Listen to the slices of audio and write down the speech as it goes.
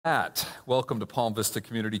Welcome to Palm Vista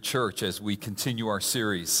Community Church as we continue our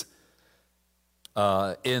series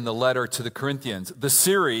in the letter to the Corinthians. The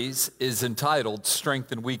series is entitled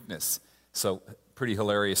Strength and Weakness, so pretty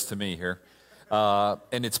hilarious to me here.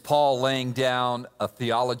 And it's Paul laying down a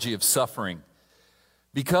theology of suffering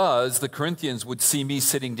because the Corinthians would see me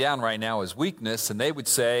sitting down right now as weakness, and they would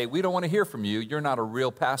say, we don't want to hear from you. You're not a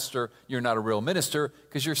real pastor. You're not a real minister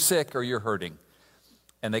because you're sick or you're hurting.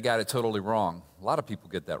 And they got it totally wrong. A lot of people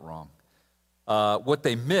get that wrong. What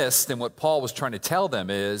they missed and what Paul was trying to tell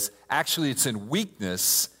them is, actually it's in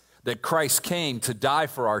weakness that Christ came to die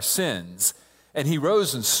for our sins, and he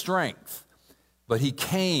rose in strength, but he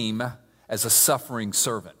came as a suffering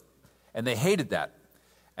servant. And they hated that.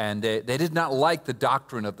 And they did not like the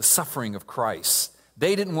doctrine of the suffering of Christ.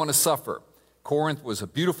 They didn't want to suffer. Corinth was a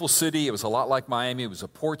beautiful city. It was a lot like Miami. It was a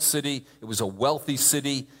port city. It was a wealthy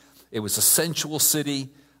city. It was a sensual city.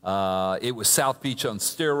 It was South Beach on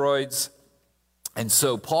steroids. And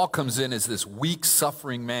so Paul comes in as this weak,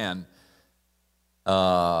 suffering man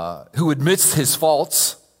who admits his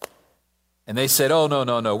faults. And they said, oh,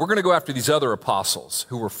 no. We're going to go after these other apostles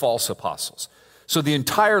who were false apostles. So the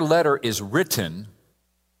entire letter is written,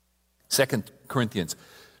 2 Corinthians,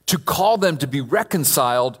 to call them to be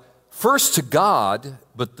reconciled first to God,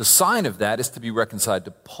 but the sign of that is to be reconciled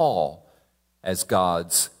to Paul as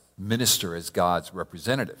God's minister, as God's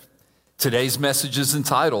representative. Today's message is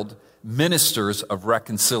entitled Ministers of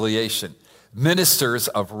Reconciliation. Ministers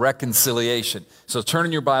of Reconciliation. So turn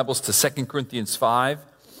in your Bibles to 2 Corinthians 5,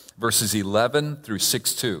 verses 11 through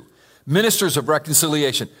 6:2. Ministers of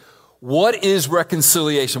Reconciliation. What is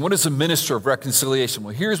reconciliation? What is a minister of reconciliation?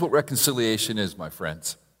 Well, here's what reconciliation is, my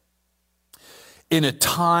friends. In a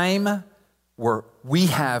time where we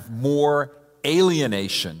have more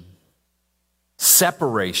alienation,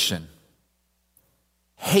 separation,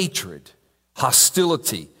 hatred,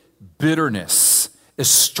 hostility, bitterness,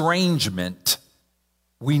 estrangement,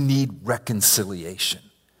 we need reconciliation.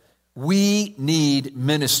 We need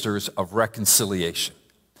ministers of reconciliation.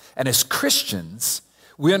 And as Christians,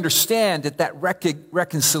 we understand that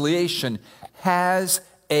reconciliation has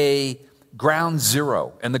a ground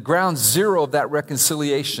zero. And the ground zero of that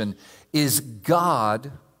reconciliation is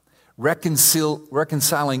God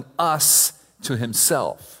reconciling us to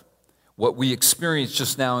himself. What we experienced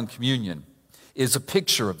just now in communion is a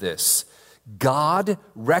picture of this. God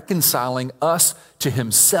reconciling us to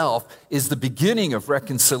himself is the beginning of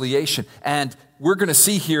reconciliation. And we're going to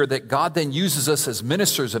see here that God then uses us as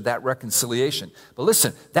ministers of that reconciliation. But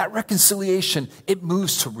listen, that reconciliation, it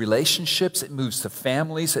moves to relationships, it moves to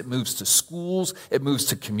families, it moves to schools, it moves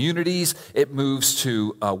to communities, it moves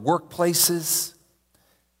to workplaces.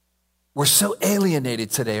 We're so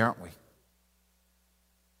alienated today, aren't we?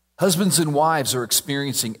 Husbands and wives are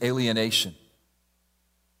experiencing alienation.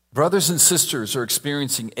 Brothers and sisters are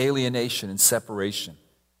experiencing alienation and separation.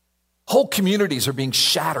 Whole communities are being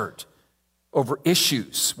shattered over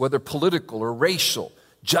issues, whether political or racial,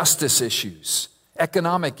 justice issues,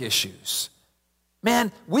 economic issues.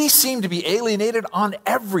 Man, we seem to be alienated on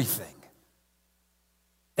everything.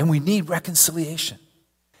 And we need reconciliation.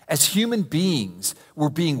 As human beings, we're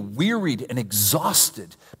being wearied and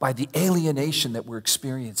exhausted by the alienation that we're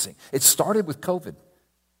experiencing. It started with COVID.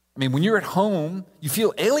 I mean, when you're at home, you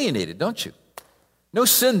feel alienated, don't you? No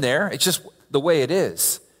sin there. It's just the way it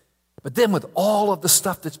is. But then with all of the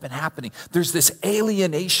stuff that's been happening, there's this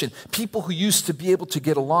alienation. People who used to be able to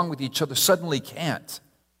get along with each other suddenly can't.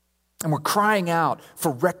 And we're crying out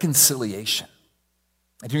for reconciliation.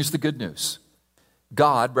 And here's the good news.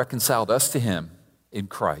 God reconciled us to him in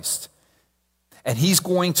Christ. And he's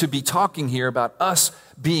going to be talking here about us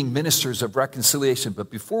being ministers of reconciliation. But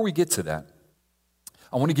before we get to that,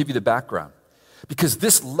 I want to give you the background. Because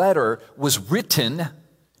this letter was written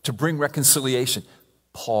to bring reconciliation.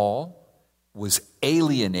 Paul was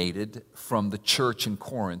alienated from the church in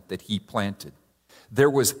Corinth that he planted. There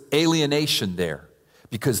was alienation there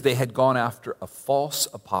because they had gone after a false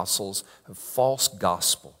apostles, a false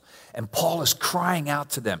gospel. And Paul is crying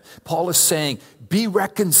out to them. Paul is saying, be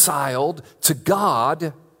reconciled to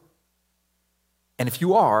God. And if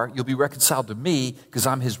you are, you'll be reconciled to me because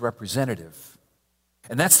I'm his representative.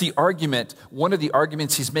 And that's the argument, one of the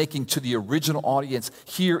arguments he's making to the original audience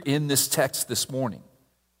here in this text this morning.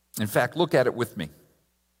 In fact, look at it with me.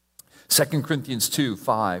 2 Corinthians 2,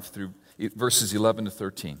 5 through verses 11 to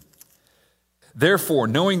 13. Therefore,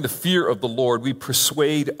 knowing the fear of the Lord, we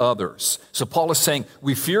persuade others. So Paul is saying,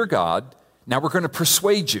 we fear God, now we're going to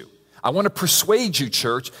persuade you. I want to persuade you,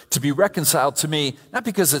 church, to be reconciled to me, not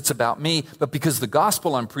because it's about me, but because the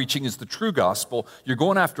gospel I'm preaching is the true gospel. You're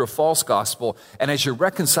going after a false gospel, and as you're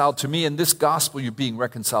reconciled to me in this gospel, you're being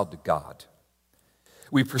reconciled to God.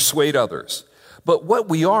 We persuade others. But what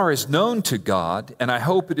we are is known to God, and I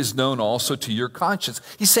hope it is known also to your conscience.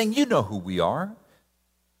 He's saying, you know who we are.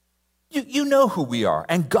 You know who we are,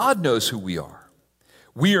 and God knows who we are.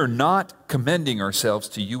 We are not commending ourselves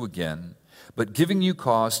to you again, but giving you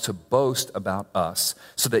cause to boast about us,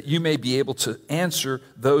 so that you may be able to answer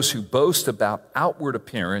those who boast about outward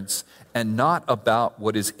appearance and not about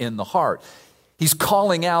what is in the heart. He's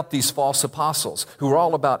calling out these false apostles who are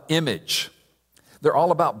all about image. They're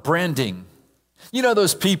all about branding. You know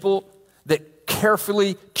those people that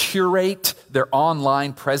carefully curate their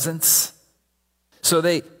online presence? So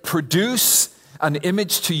they produce an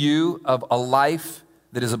image to you of a life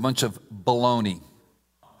that is a bunch of baloney.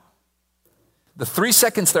 The 3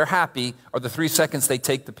 seconds they're happy are the 3 seconds they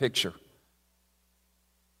take the picture.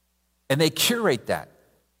 And they curate that.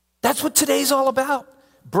 That's what today's all about.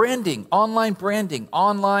 Branding,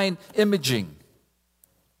 online imaging.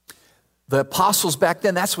 The apostles back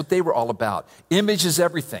then, that's what they were all about. Image is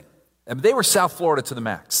everything. I mean, they were South Florida to the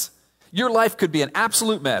max. Your life could be an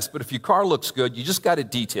absolute mess, but if your car looks good, you just got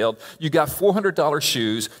it detailed, you got $400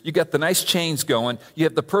 shoes, you got the nice chains going, you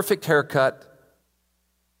have the perfect haircut,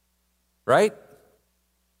 right?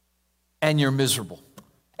 And you're miserable.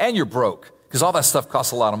 And you're broke, because all that stuff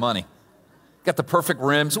costs a lot of money. Got the perfect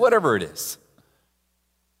rims, whatever it is.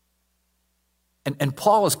 And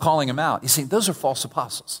Paul is calling them out. He's saying, those are false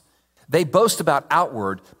apostles. They boast about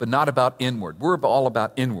outward, but not about inward. We're all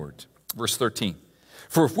about inward. Verse 13.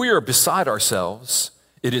 For if we are beside ourselves,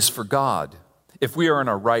 it is for God. If we are in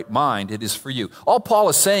our right mind, it is for you. All Paul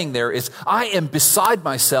is saying there is, I am beside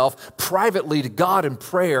myself privately to God in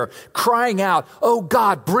prayer, crying out, oh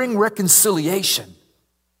God, bring reconciliation.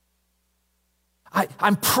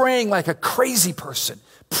 I'm praying like a crazy person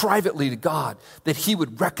privately to God that he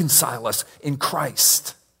would reconcile us in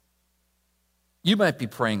Christ. You might be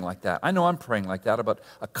praying like that. I know I'm praying like that about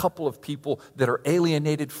a couple of people that are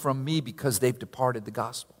alienated from me because they've departed the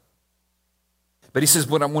gospel. But he says,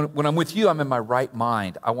 when I'm with you, I'm in my right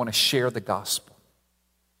mind. I want to share the gospel.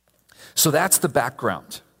 So that's the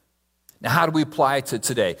background. Now, how do we apply it to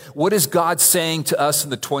today? What is God saying to us in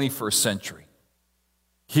the 21st century?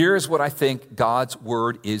 Here's what I think God's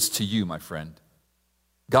word is to you, my friend.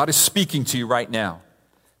 God is speaking to you right now.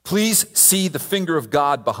 Please see the finger of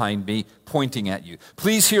God behind me pointing at you.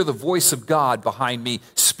 Please hear the voice of God behind me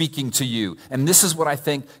speaking to you. And this is what I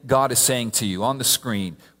think God is saying to you on the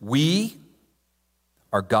screen. We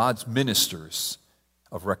are God's ministers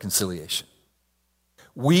of reconciliation.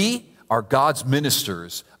 We are God's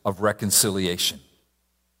ministers of reconciliation.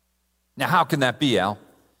 Now, how can that be, Al?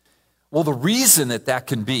 Well, the reason that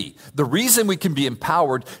can be, the reason we can be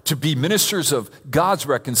empowered to be ministers of God's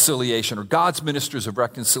reconciliation or God's ministers of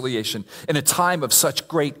reconciliation in a time of such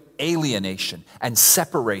great alienation and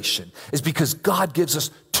separation is because God gives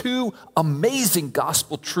us two amazing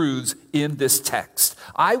gospel truths in this text.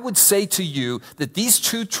 I would say to you that these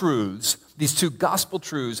two truths, these two gospel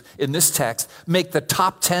truths in this text make the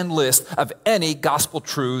top 10 list of any gospel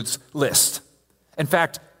truths list. In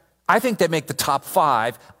fact, I think they make the top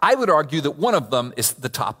 5. I would argue that one of them is the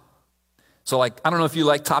top. So I don't know if you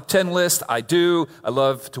like top 10 lists. I do. I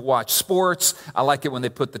love to watch sports. I like it when they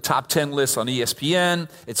put the top 10 lists on ESPN.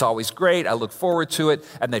 It's always great. I look forward to it.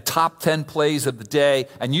 And the top 10 plays of the day.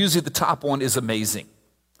 And usually the top one is amazing.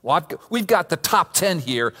 Well, we've got the top 10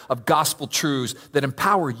 here of gospel truths that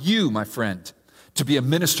empower you, my friend, to be a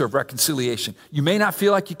minister of reconciliation. You may not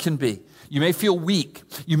feel like you can be. You may feel weak.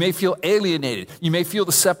 You may feel alienated. You may feel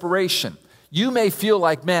the separation. You may feel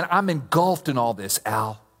like, man, I'm engulfed in all this,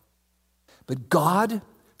 Al. But God,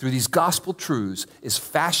 through these gospel truths, is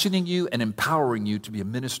fashioning you and empowering you to be a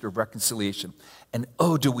minister of reconciliation. And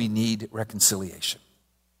oh, do we need reconciliation.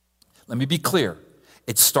 Let me be clear.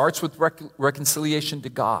 It starts with reconciliation to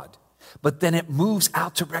God. But then it moves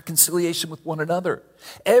out to reconciliation with one another.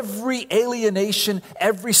 Every alienation,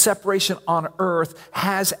 every separation on earth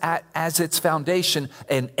has as its foundation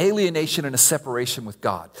an alienation and a separation with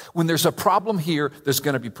God. When there's a problem here, there's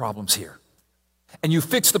going to be problems here. And you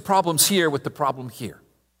fix the problems here with the problem here.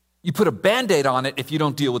 You put a Band-Aid on it if you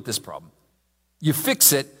don't deal with this problem. You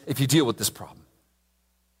fix it if you deal with this problem.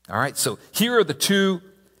 All right, so here are the two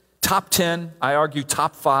top 10, I argue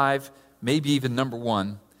top 5, maybe even number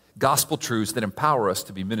 1, gospel truths that empower us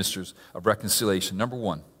to be ministers of reconciliation. Number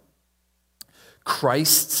 1,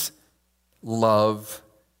 Christ's love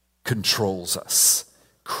controls us.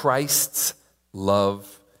 Christ's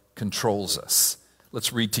love controls us.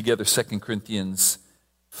 Let's read together 2 Corinthians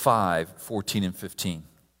 5:14 and 15.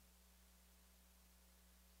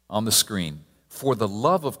 On the screen. For the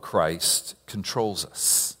love of Christ controls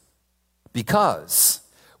us, because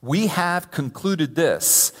we have concluded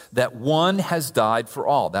this, that one has died for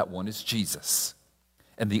all. That one is Jesus.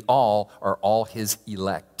 And the all are all his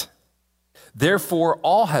elect. Therefore,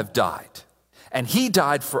 all have died. And he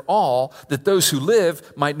died for all, that those who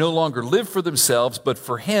live might no longer live for themselves, but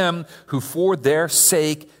for him who for their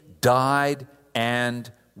sake died and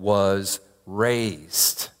was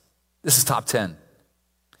raised. This is top 10.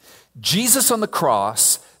 Jesus on the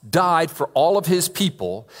cross died for all of his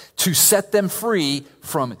people to set them free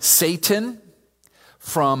from Satan,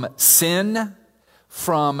 from sin,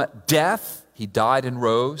 from death. He died and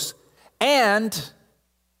rose, and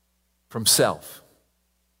from self.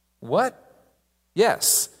 What?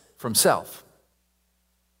 Yes, from self.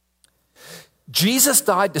 Jesus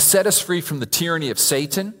died to set us free from the tyranny of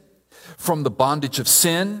Satan, from the bondage of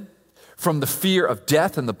sin, from the fear of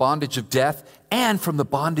death and the bondage of death, and from the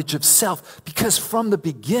bondage of self. Because from the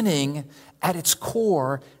beginning, at its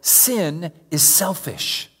core, sin is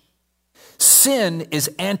selfish. Sin is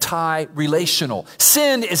anti-relational.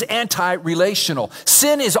 Sin is anti-relational.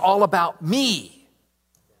 Sin is all about me.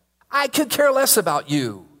 I could care less about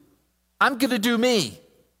you. I'm going to do me.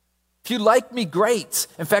 If you like me, great.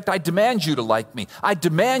 In fact, I demand you to like me. I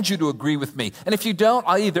demand you to agree with me. And if you don't,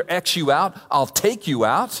 I'll either X you out, I'll take you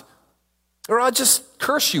out, or I'll just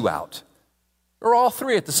curse you out, or all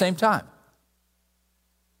three at the same time.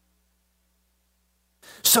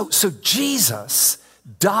 So Jesus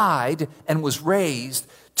died and was raised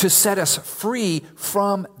to set us free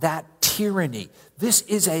from that tyranny. This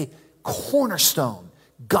is a cornerstone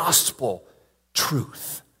gospel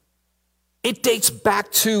truth. It dates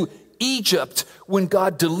back to Egypt when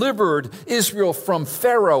God delivered Israel from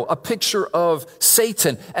Pharaoh, a picture of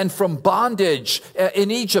Satan, and from bondage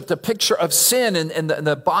in Egypt, a picture of sin and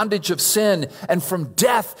the bondage of sin, and from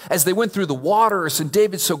death as they went through the waters. And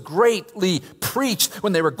David so greatly preached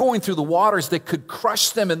when they were going through the waters that could crush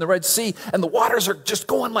them in the Red Sea, and the waters are just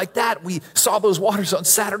going like that. We saw those waters on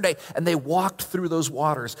Saturday, and they walked through those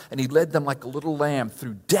waters, and he led them like a little lamb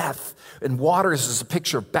through death. And waters is a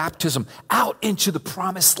picture of baptism out into the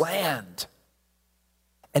promised land,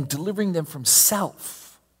 and delivering them from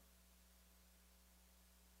self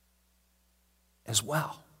as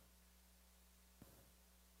well.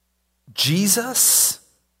 Jesus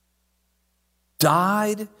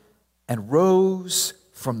died and rose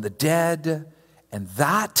from the dead, and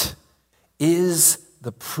that is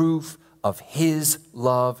the proof of his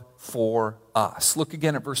love for us. Look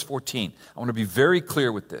again at verse 14. I want to be very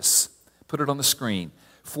clear with this. Put it on the screen.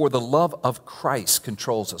 For the love of Christ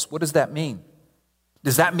controls us. What does that mean?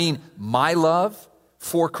 Does that mean my love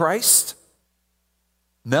for Christ?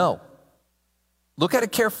 No. Look at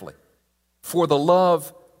it carefully. For the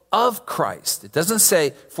love of Christ. It doesn't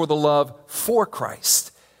say for the love for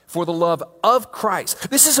Christ. For the love of Christ.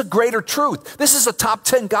 This is a greater truth. This is a top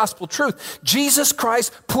 10 gospel truth. Jesus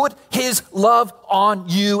Christ put his love on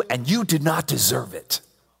you, and you did not deserve it.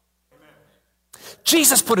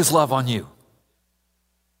 Jesus put his love on you.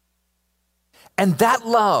 And that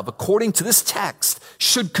love, according to this text,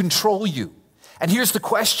 should control you. And here's the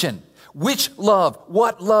question. Which love,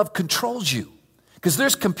 what love controls you? Because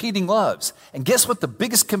there's competing loves. And guess what the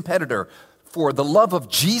biggest competitor for the love of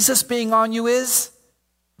Jesus being on you is?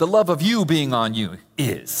 The love of you being on you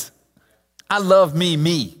is. I love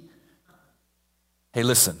me. Hey,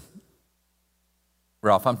 listen.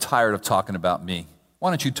 Ralph, I'm tired of talking about me. Why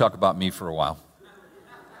don't you talk about me for a while?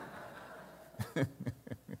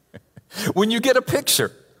 When you get a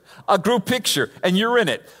picture, a group picture, and you're in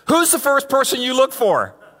it, who's the first person you look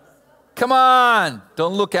for? Come on,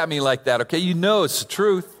 don't look at me like that, okay? You know it's the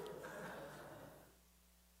truth.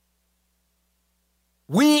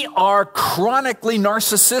 We are chronically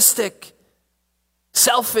narcissistic,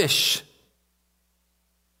 selfish.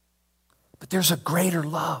 But there's a greater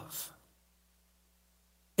love.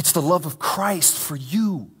 It's the love of Christ for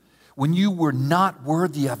you when you were not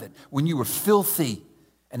worthy of it, when you were filthy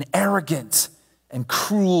and arrogant and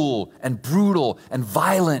cruel and brutal and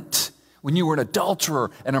violent, when you were an adulterer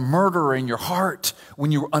and a murderer in your heart,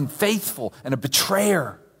 when you were unfaithful and a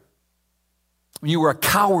betrayer, when you were a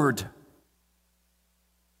coward.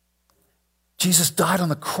 Jesus died on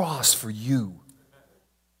the cross for you.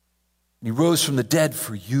 And he rose from the dead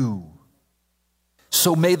for you.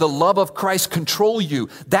 So may the love of Christ control you.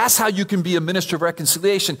 That's how you can be a minister of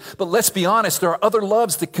reconciliation. But let's be honest, there are other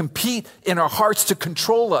loves that compete in our hearts to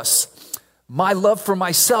control us. My love for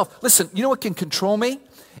myself. Listen, you know what can control me?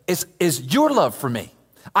 Is your love for me.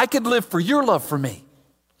 I could live for your love for me.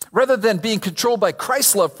 Rather than being controlled by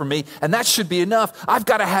Christ's love for me, and that should be enough, I've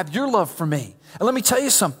got to have your love for me. And let me tell you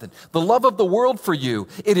something. The love of the world for you,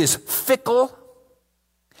 it is fickle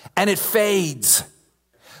and it fades.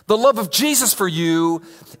 The love of Jesus for you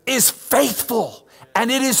is faithful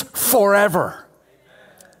and it is forever.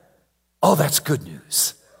 Oh, that's good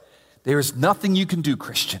news. There is nothing you can do,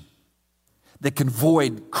 Christian, that can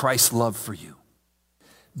void Christ's love for you.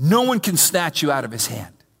 No one can snatch you out of his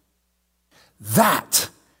hand. That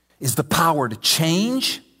is the power to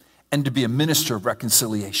change and to be a minister of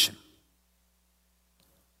reconciliation.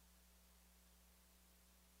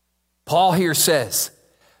 Paul here says,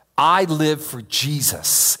 I live for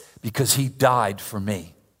Jesus because he died for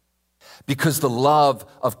me. Because the love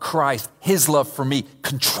of Christ, his love for me,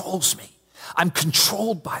 controls me. I'm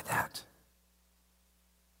controlled by that.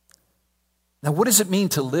 Now, what does it mean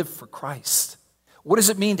to live for Christ? What does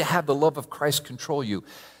it mean to have the love of Christ control you?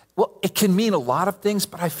 Well, it can mean a lot of things,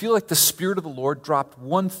 but I feel like the Spirit of the Lord dropped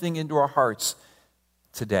one thing into our hearts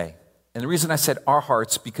today. And the reason I said our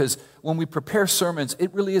hearts, because when we prepare sermons,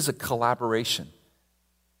 it really is a collaboration.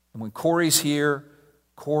 And when Corey's here,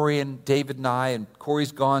 Corey and David and I, and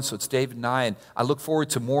Corey's gone, so it's David and I, and I look forward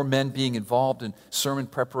to more men being involved in sermon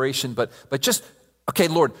preparation, but just, okay,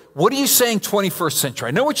 Lord, what are you saying 21st century?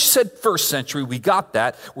 I know what you said first century. We got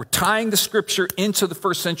that. We're tying the scripture into the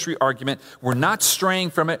first century argument. We're not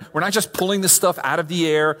straying from it. We're not just pulling this stuff out of the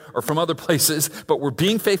air or from other places, but we're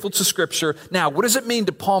being faithful to scripture. Now, what does it mean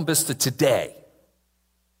to Palm Vista today?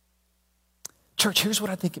 Church, here's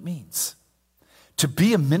what I think it means. To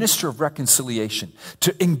be a minister of reconciliation,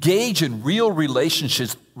 to engage in real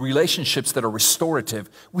relationships that are restorative,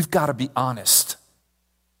 we've got to be honest.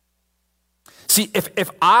 See,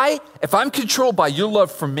 if I'm controlled by your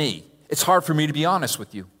love for me, it's hard for me to be honest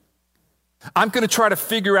with you. I'm going to try to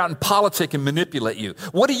figure out and politic and manipulate you.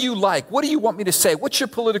 What do you like? What do you want me to say? What's your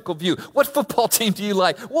political view? What football team do you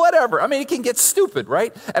like? Whatever. I mean, it can get stupid,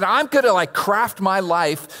 right? And I'm going to craft my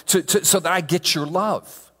life so that I get your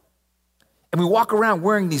love. And we walk around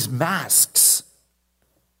wearing these masks.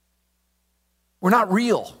 We're not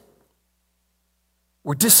real.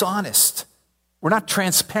 We're dishonest. We're not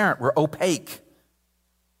transparent. We're opaque.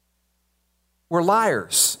 We're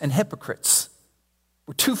liars and hypocrites.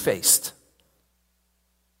 We're two-faced.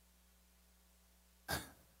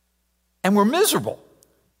 And we're miserable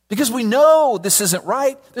because we know this isn't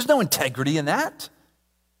right. There's no integrity in that.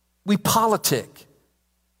 We politic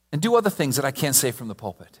and do other things that I can't say from the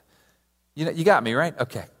pulpit. You got me, right?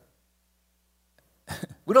 Okay.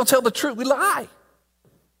 We don't tell the truth. We lie.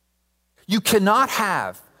 You cannot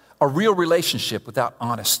have a real relationship without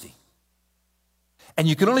honesty. And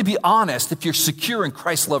you can only be honest if you're secure in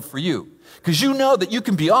Christ's love for you. Because you know that you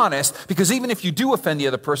can be honest, because even if you do offend the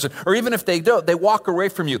other person, or even if they don't, they walk away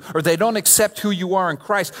from you, or they don't accept who you are in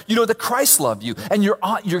Christ, you know that Christ loved you, and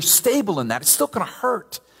you're stable in that. It's still going to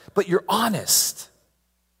hurt, but you're honest.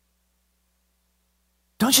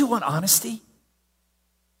 Don't you want honesty?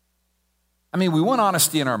 I mean, we want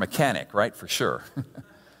honesty in our mechanic, right? For sure.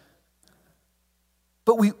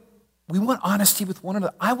 But we want honesty with one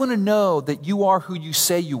another. I want to know that you are who you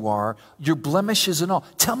say you are, your blemishes and all.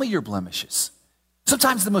 Tell me your blemishes.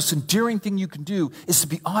 Sometimes the most endearing thing you can do is to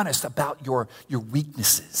be honest about your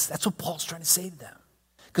weaknesses. That's what Paul's trying to say to them.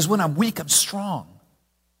 Because when I'm weak, I'm strong.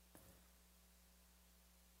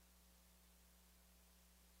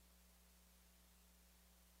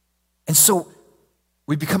 And so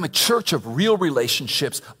we become a church of real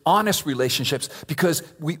relationships, honest relationships, because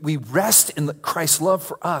we rest in Christ's love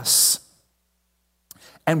for us.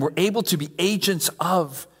 And we're able to be agents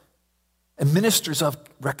of and ministers of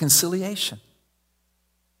reconciliation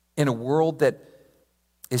in a world that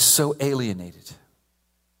is so alienated.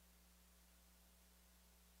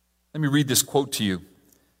 Let me read this quote to you.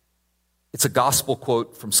 It's a gospel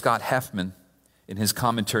quote from Scott Heffman in his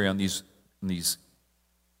commentary on these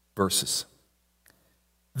verses.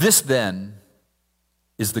 This then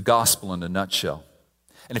is the gospel in a nutshell.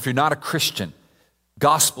 And if you're not a Christian,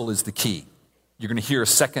 gospel is the key. You're going to hear a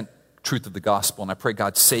second truth of the gospel, and I pray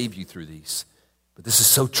God save you through these. But this is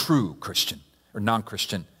so true, Christian or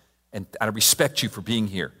non-Christian, and I respect you for being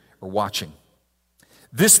here or watching.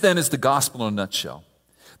 This then is the gospel in a nutshell.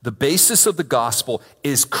 The basis of the gospel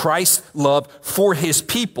is Christ's love for his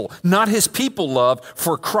people, not his people love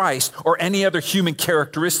for Christ or any other human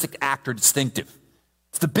characteristic, act, or distinctive.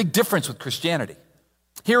 It's the big difference with Christianity.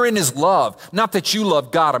 Herein is love, not that you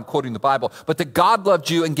love God, I'm quoting the Bible, but that God loved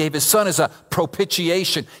you and gave his son as a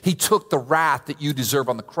propitiation. He took the wrath that you deserve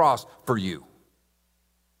on the cross for you.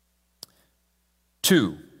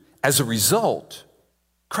 2, as a result,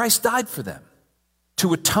 Christ died for them.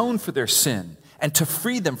 to atone for their sin and to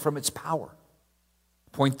free them from its power.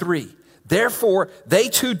 Point 3, therefore they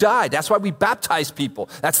too died. That's why we baptize people.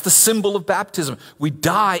 That's the symbol of baptism. We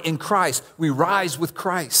die in Christ. We rise with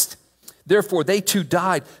Christ. Therefore they too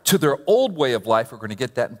died to their old way of life. We're going to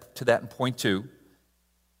get to that in point 2.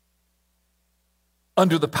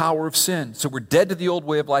 Under the power of sin. So we're dead to the old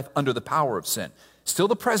way of life under the power of sin. Still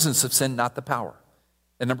the presence of sin, not the power.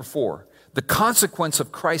 And number 4, the consequence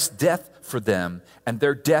of Christ's death for them and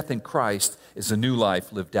their death in Christ is a new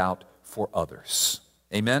life lived out for others.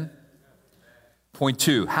 Amen? Point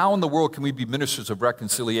 2, how in the world can we be ministers of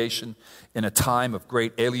reconciliation in a time of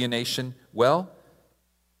great alienation? Well,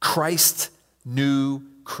 Christ's new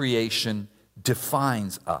creation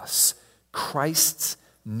defines us. Christ's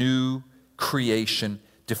new creation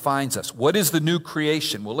defines us. What is the new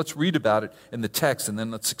creation? Well, let's read about it in the text and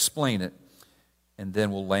then let's explain it. And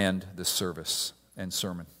then we'll land this service and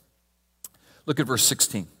sermon. Look at verse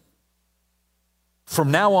 16.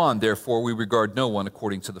 From now on, therefore, we regard no one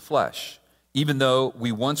according to the flesh, even though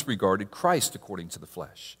we once regarded Christ according to the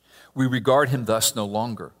flesh. We regard him thus no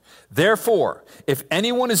longer. Therefore, if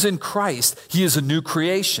anyone is in Christ, he is a new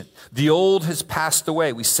creation. The old has passed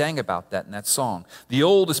away. We sang about that in that song. The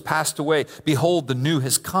old has passed away. Behold, the new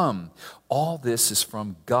has come. All this is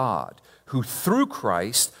from God, who through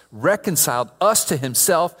Christ reconciled us to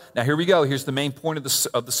himself. Now here we go. Here's the main point of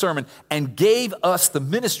the sermon. And gave us the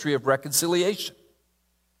ministry of reconciliation.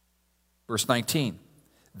 Verse 19.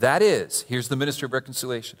 That is, here's the ministry of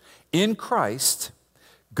reconciliation. In Christ,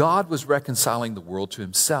 God was reconciling the world to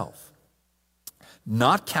himself,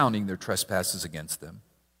 not counting their trespasses against them,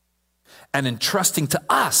 and entrusting to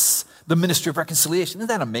us the ministry of reconciliation. Isn't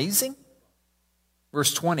that amazing?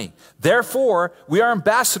 Verse 20, therefore, we are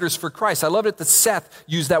ambassadors for Christ. I love it that Seth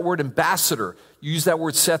used that word ambassador. You use that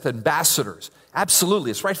word, Seth, ambassadors.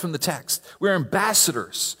 Absolutely, it's right from the text. We're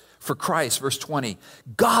ambassadors for Christ. Verse 20,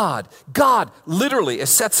 God, literally, as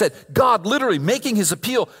Seth said, God literally making his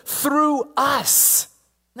appeal through us.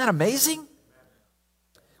 Isn't that amazing?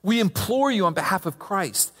 We implore you on behalf of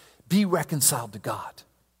Christ, be reconciled to God.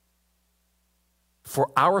 For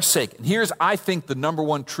our sake, and here's, I think, the number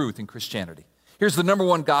one truth in Christianity. Here's the number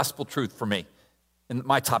one gospel truth for me in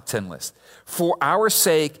my top 10 list. For our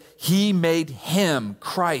sake, he made him,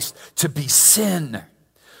 Christ, to be sin,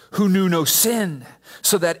 who knew no sin,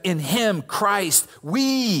 so that in him, Christ,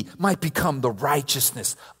 we might become the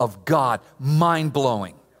righteousness of God.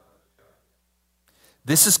 Mind-blowing.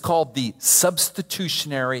 This is called the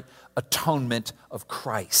substitutionary atonement of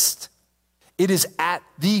Christ. It is at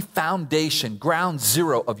the foundation, ground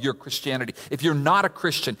zero of your Christianity. If you're not a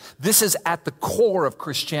Christian, this is at the core of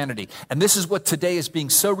Christianity. And this is what today is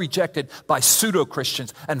being so rejected by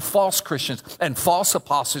pseudo-Christians and false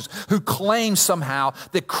apostles who claim somehow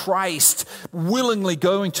that Christ willingly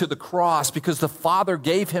going to the cross because the Father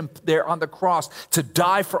gave him there on the cross to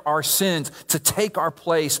die for our sins, to take our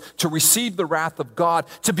place, to receive the wrath of God,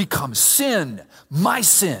 to become sin, my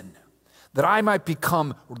sin, that I might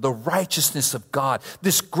become the righteousness of God.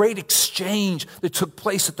 This great exchange that took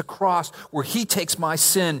place at the cross where he takes my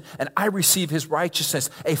sin and I receive his righteousness,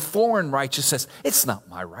 a foreign righteousness. It's not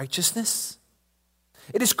my righteousness.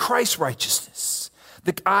 It is Christ's righteousness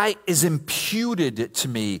that is imputed to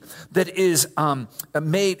me, that is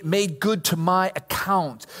made good to my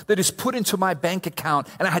account, that is put into my bank account,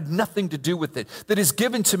 and I had nothing to do with it, that is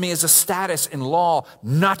given to me as a status in law,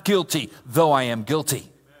 not guilty, though I am guilty.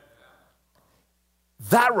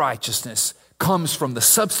 That righteousness comes from the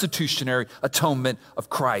substitutionary atonement of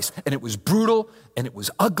Christ. And it was brutal, and it was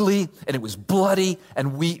ugly, and it was bloody,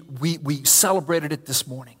 and we celebrated it this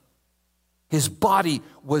morning. His body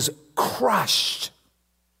was crushed.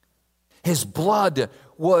 His blood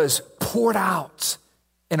was poured out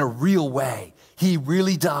in a real way. He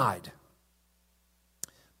really died.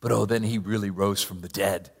 But then he really rose from the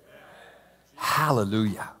dead.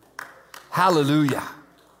 Hallelujah. Hallelujah.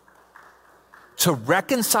 To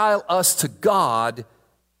reconcile us to God,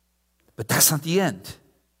 but that's not the end,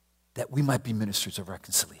 that we might be ministers of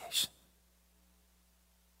reconciliation.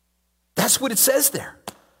 That's what it says there.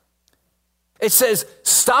 It says,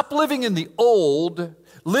 stop living in the old,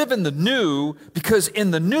 live in the new, because in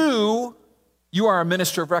the new, you are a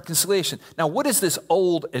minister of reconciliation. Now, what is this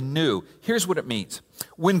old and new? Here's what it means.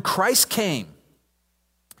 When Christ came,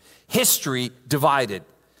 history divided.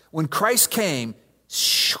 When Christ came,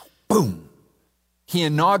 boom. He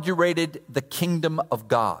inaugurated the kingdom of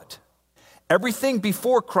God. Everything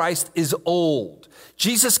before Christ is old.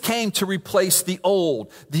 Jesus came to replace the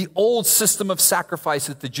old system of sacrifice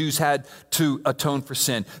that the Jews had to atone for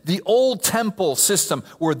sin, the old temple system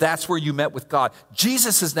where that's where you met with God.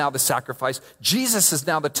 Jesus is now the sacrifice. Jesus is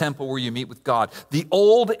now the temple where you meet with God. The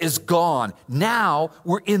old is gone. Now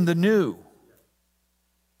we're in the new.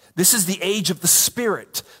 This is the age of the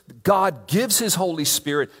Spirit. God gives his Holy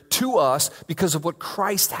Spirit to us because of what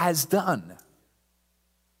Christ has done.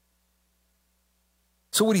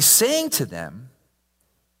 So what he's saying to them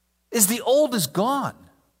is the old is gone.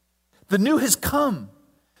 The new has come.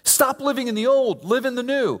 Stop living in the old, live in the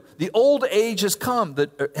new. The old age has come,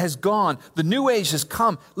 has gone. The new age has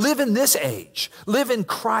come. Live in this age. Live in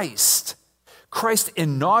Christ. Christ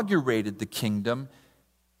inaugurated the kingdom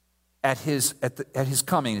at his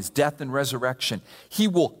coming, his death and resurrection. He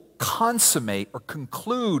will consummate or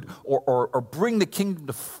conclude or bring the kingdom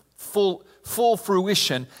to full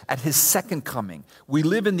fruition at his second coming. We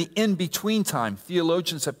live in the in-between time.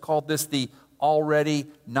 Theologians have called this the already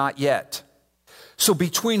not yet. So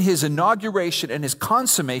between his inauguration and his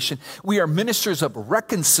consummation, we are ministers of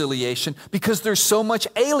reconciliation because there's so much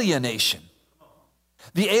alienation.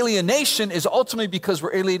 The alienation is ultimately because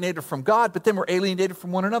we're alienated from God, but then we're alienated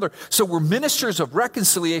from one another. So we're ministers of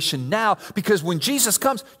reconciliation now because when Jesus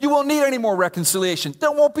comes, you won't need any more reconciliation.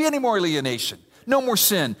 There won't be any more alienation. No more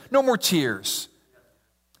sin, no more tears,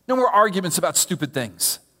 no more arguments about stupid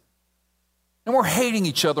things, no more hating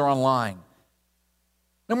each other online,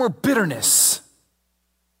 no more bitterness,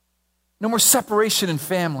 no more separation in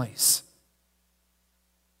families.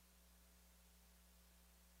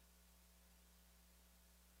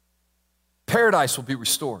 Paradise will be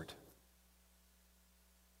restored,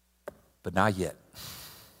 but not yet.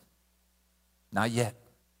 Not yet.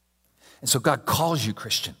 And so God calls you,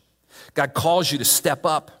 Christian. God calls you to step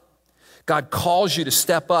up. God calls you to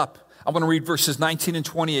step up. I want to read verses 19 and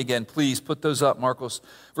 20 again. Please put those up, Marcos.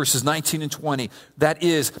 Verses 19 and 20. That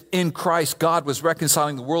is, in Christ, God was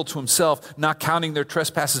reconciling the world to himself, not counting their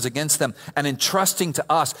trespasses against them, and entrusting to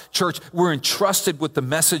us. Church, we're entrusted with the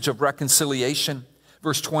message of reconciliation.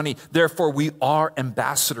 Verse 20, therefore we are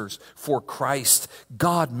ambassadors for Christ,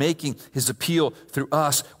 God making his appeal through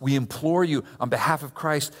us. We implore you on behalf of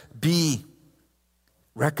Christ, be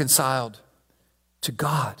reconciled to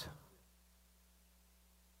God.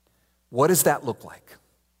 What does that look like?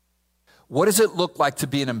 What does it look like to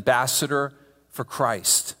be an ambassador for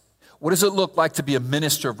Christ? What does it look like to be a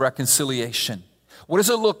minister of reconciliation? What does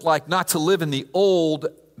it look like not to live in the old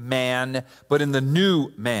man, but in the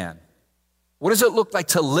new man? What does it look like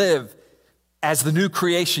to live as the new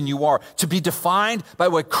creation you are? To be defined by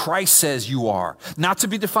what Christ says you are. Not to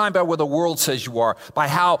be defined by what the world says you are, by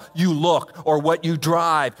how you look or what you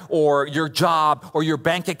drive or your job or your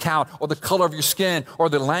bank account or the color of your skin or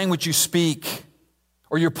the language you speak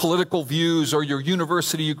or your political views or your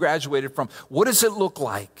university you graduated from. What does it look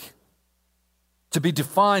like to be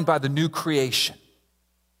defined by the new creation?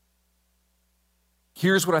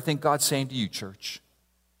 Here's what I think God's saying to you, church.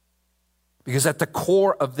 Because at the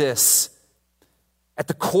core of this, at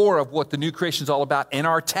the core of what the new creation is all about in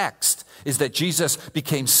our text, is that Jesus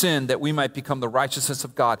became sin that we might become the righteousness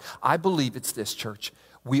of God. I believe it's this, church.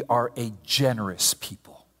 We are a generous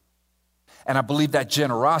people. And I believe that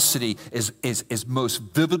generosity is most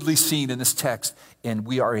vividly seen in this text, and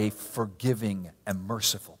we are a forgiving and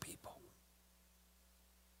merciful people.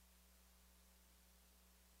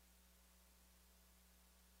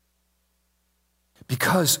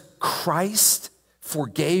 Because Christ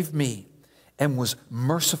forgave me and was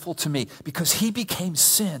merciful to me, because he became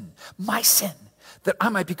sin, my sin, that I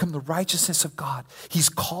might become the righteousness of God. He's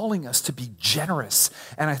calling us to be generous.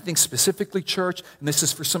 And I think specifically, church, and this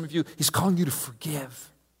is for some of you, he's calling you to forgive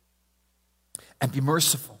and be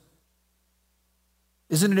merciful.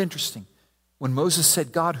 Isn't it interesting? When Moses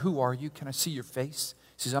said, God, who are you? Can I see your face?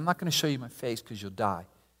 He says, I'm not going to show you my face because you'll die,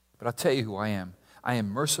 but I'll tell you who I am. I am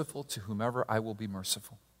merciful to whomever I will be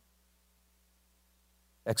merciful.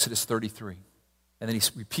 Exodus 33. And then he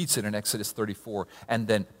repeats it in Exodus 34. And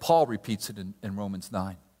then Paul repeats it in Romans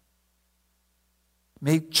 9.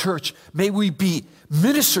 May we be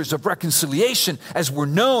ministers of reconciliation as we're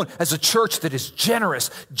known as a church that is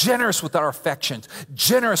generous with our affections,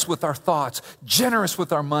 generous with our thoughts, generous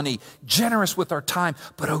with our money, generous with our time,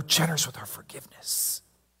 but generous with our forgiveness.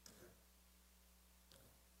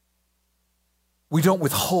 We don't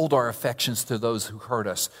withhold our affections to those who hurt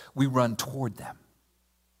us. We run toward them.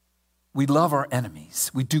 We love our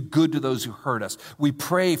enemies. We do good to those who hurt us. We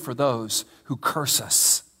pray for those who curse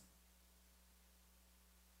us.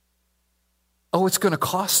 Oh, it's going to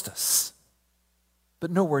cost us,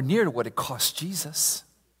 but nowhere near to what it cost Jesus.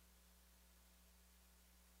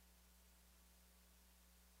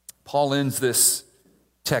 Paul ends this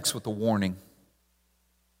text with a warning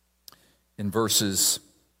in verses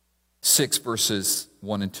 6, verses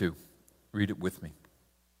 1 and 2. Read it with me.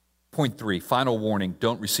 Point 3, final warning,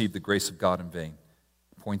 don't receive the grace of God in vain.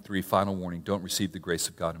 Point 3, final warning, don't receive the grace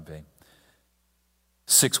of God in vain.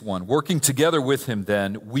 6:1, working together with him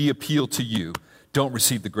then, we appeal to you, don't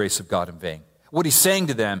receive the grace of God in vain. What he's saying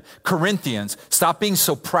to them, Corinthians, stop being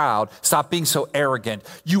so proud, stop being so arrogant.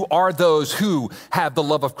 You are those who have the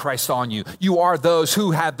love of Christ on you. You are those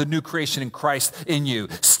who have the new creation in Christ in you.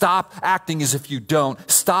 Stop acting as if you don't.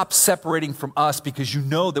 Stop separating from us because you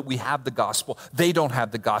know that we have the gospel. They don't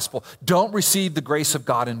have the gospel. Don't receive the grace of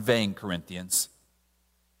God in vain, Corinthians.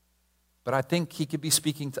 But I think he could be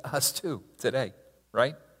speaking to us too today,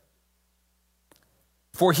 right?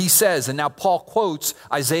 For he says, and now Paul quotes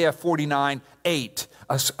Isaiah 49:8,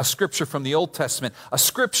 a scripture from the Old Testament, a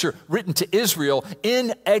scripture written to Israel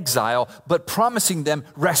in exile, but promising them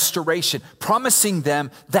restoration, promising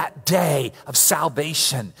them that day of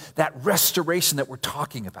salvation, that restoration that we're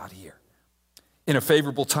talking about here. In a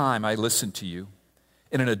favorable time I listened to you,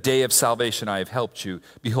 and in a day of salvation I have helped you.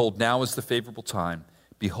 Behold, now is the favorable time.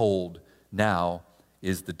 Behold, now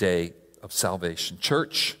is the day of salvation.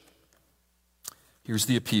 Church, here's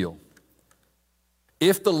the appeal.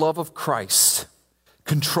 If the love of Christ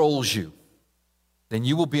controls you, then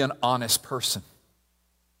you will be an honest person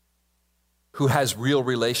who has real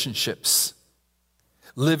relationships,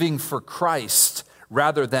 living for Christ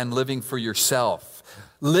rather than living for yourself,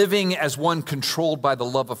 living as one controlled by the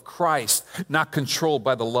love of Christ, not controlled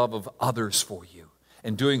by the love of others for you.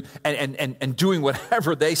 And doing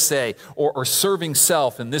whatever they say or serving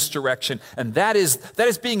self in this direction. And that is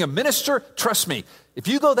being a minister. Trust me, if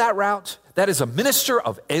you go that route, that is a minister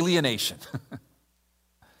of alienation.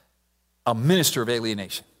 A minister of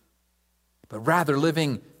alienation. But rather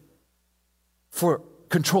living for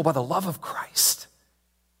control by the love of Christ.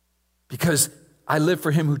 Because I live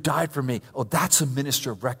for him who died for me. Oh, that's a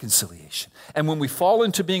minister of reconciliation. And when we fall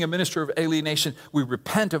into being a minister of alienation, we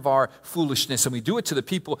repent of our foolishness and we do it to the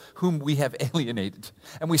people whom we have alienated.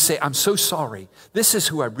 And we say, I'm so sorry. This is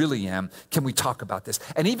who I really am. Can we talk about this?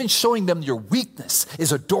 And even showing them your weakness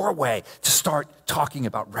is a doorway to start talking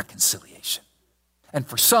about reconciliation. And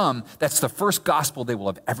for some, that's the first gospel they will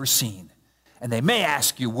have ever seen. And they may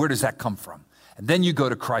ask you, where does that come from? And then you go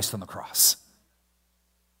to Christ on the cross.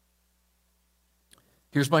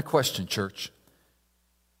 Here's my question, church.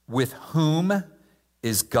 With whom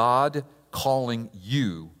is God calling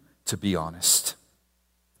you to be honest?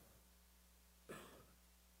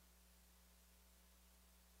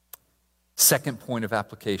 Second point of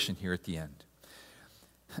application here at the end.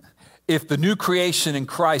 If the new creation in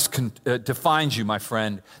Christ defines you, my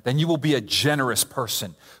friend, then you will be a generous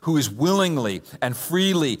person who is willingly and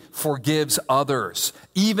freely forgives others,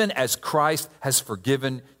 even as Christ has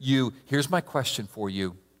forgiven you. Here's my question for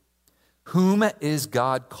you. Whom is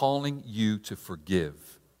God calling you to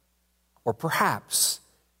forgive? Or perhaps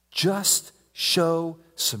just show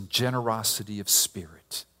some generosity of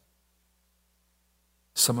spirit,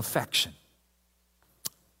 some affection,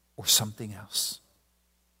 or something else.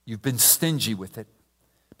 You've been stingy with it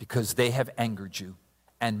because they have angered you.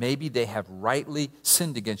 And maybe they have rightly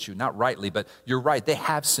sinned against you. Not rightly, but you're right, they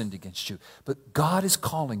have sinned against you. But God is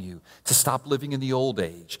calling you to stop living in the old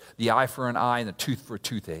age, the eye for an eye and the tooth for a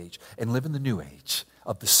tooth age, and live in the new age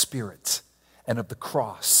of the Spirit and of the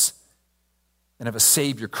cross and of a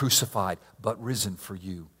Savior crucified but risen for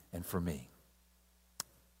you and for me.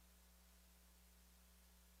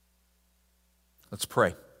 Let's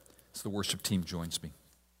pray as the worship team joins me.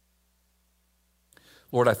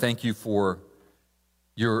 Lord, I thank you for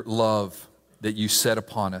your love that you set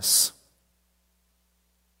upon us.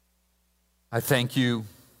 I thank you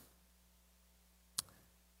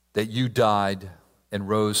that you died and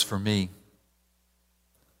rose for me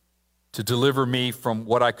to deliver me from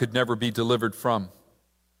what I could never be delivered from.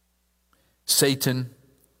 Satan,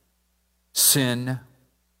 sin,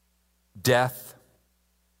 death,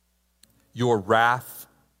 your wrath,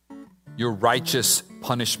 your righteous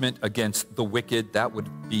punishment against the wicked, that would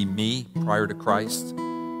be me prior to Christ,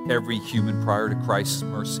 every human prior to Christ's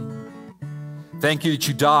mercy. Thank you that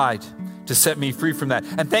you died to set me free from that.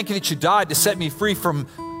 And thank you that you died to set me free from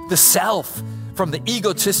the self, from the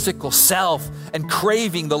egotistical self and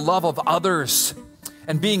craving the love of others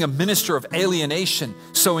and being a minister of alienation,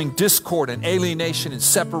 sowing discord and alienation and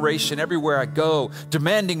separation everywhere I go,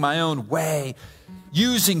 demanding my own way,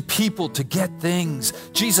 using people to get things.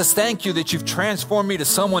 Jesus, thank you that you've transformed me to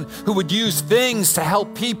someone who would use things to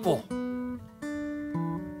help people.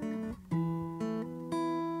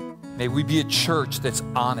 May we be a church that's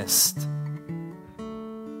honest.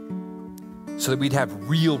 so that we'd have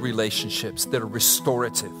real relationships that are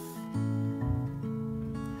restorative,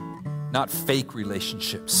 not fake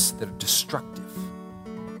relationships that are destructive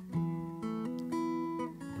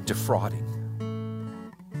and defrauding.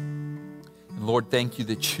 And Lord, thank you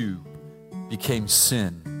that you became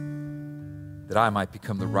sin, that I might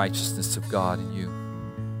become the righteousness of God in you.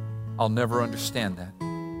 I'll never understand that.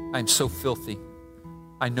 I'm so filthy.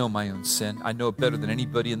 I know my own sin. I know it better than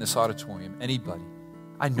anybody in this auditorium, anybody.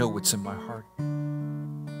 I know what's in my heart.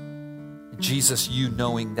 And Jesus, you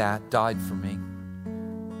knowing that, died for me,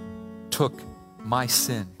 took my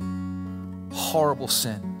sin, horrible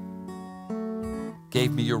sin,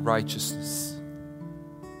 gave me your righteousness.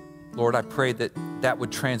 Lord, I pray that that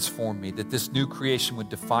would transform me, that this new creation would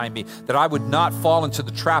define me, that I would not fall into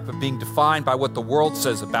the trap of being defined by what the world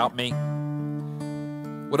says about me,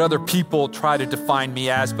 what other people try to define me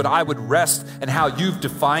as, but I would rest in how you've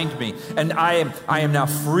defined me. And I am now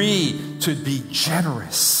free to be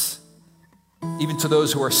generous, even to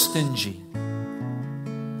those who are stingy,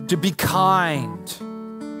 to be kind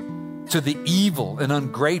to the evil and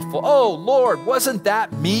ungrateful. Oh, Lord, wasn't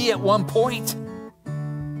that me at one point?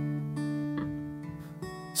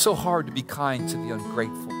 So hard to be kind to the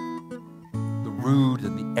ungrateful, the rude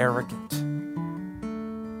and the arrogant.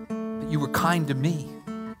 But you were kind to me.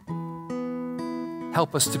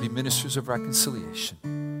 Help us to be ministers of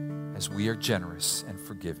reconciliation as we are generous and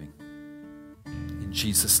forgiving. In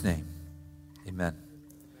Jesus' name, amen.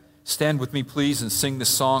 Stand with me, please, and sing this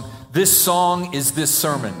song. This song is this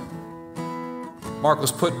sermon.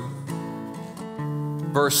 Marcos, put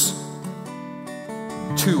verse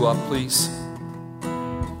 2 up, please.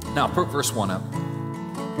 Now, put verse 1 up.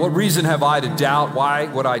 What reason have I to doubt? Why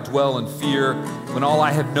would I dwell in fear when all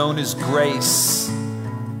I have known is grace?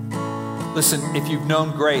 Listen, if you've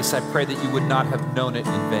known grace, I pray that you would not have known it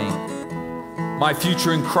in vain. My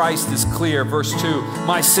future in Christ is clear. Verse 2,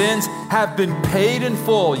 my sins have been paid in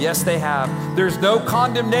full. Yes, they have. There's no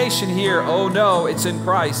condemnation here. Oh no, it's in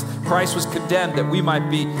Christ. Christ was condemned that we might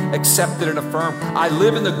be accepted and affirmed. I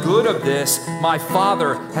live in the good of this. My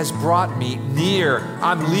Father has brought me near.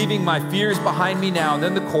 I'm leaving my fears behind me now. And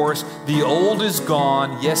then the chorus, the old is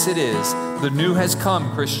gone. Yes, it is. The new has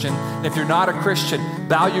come, Christian. And if you're not a Christian,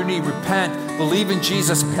 bow your knee, repent, believe in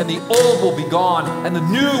Jesus, and the old will be gone, and the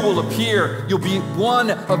new will appear. You'll be one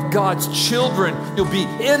of God's children. You'll be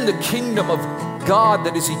in the kingdom of God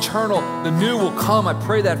that is eternal. The new will come. I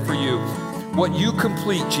pray that for you. What you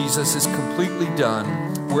complete, Jesus, is completely done.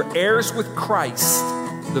 We're heirs with Christ,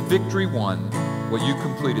 the victory won. What you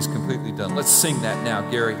complete is completely done. Let's sing that now,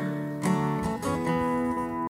 Gary.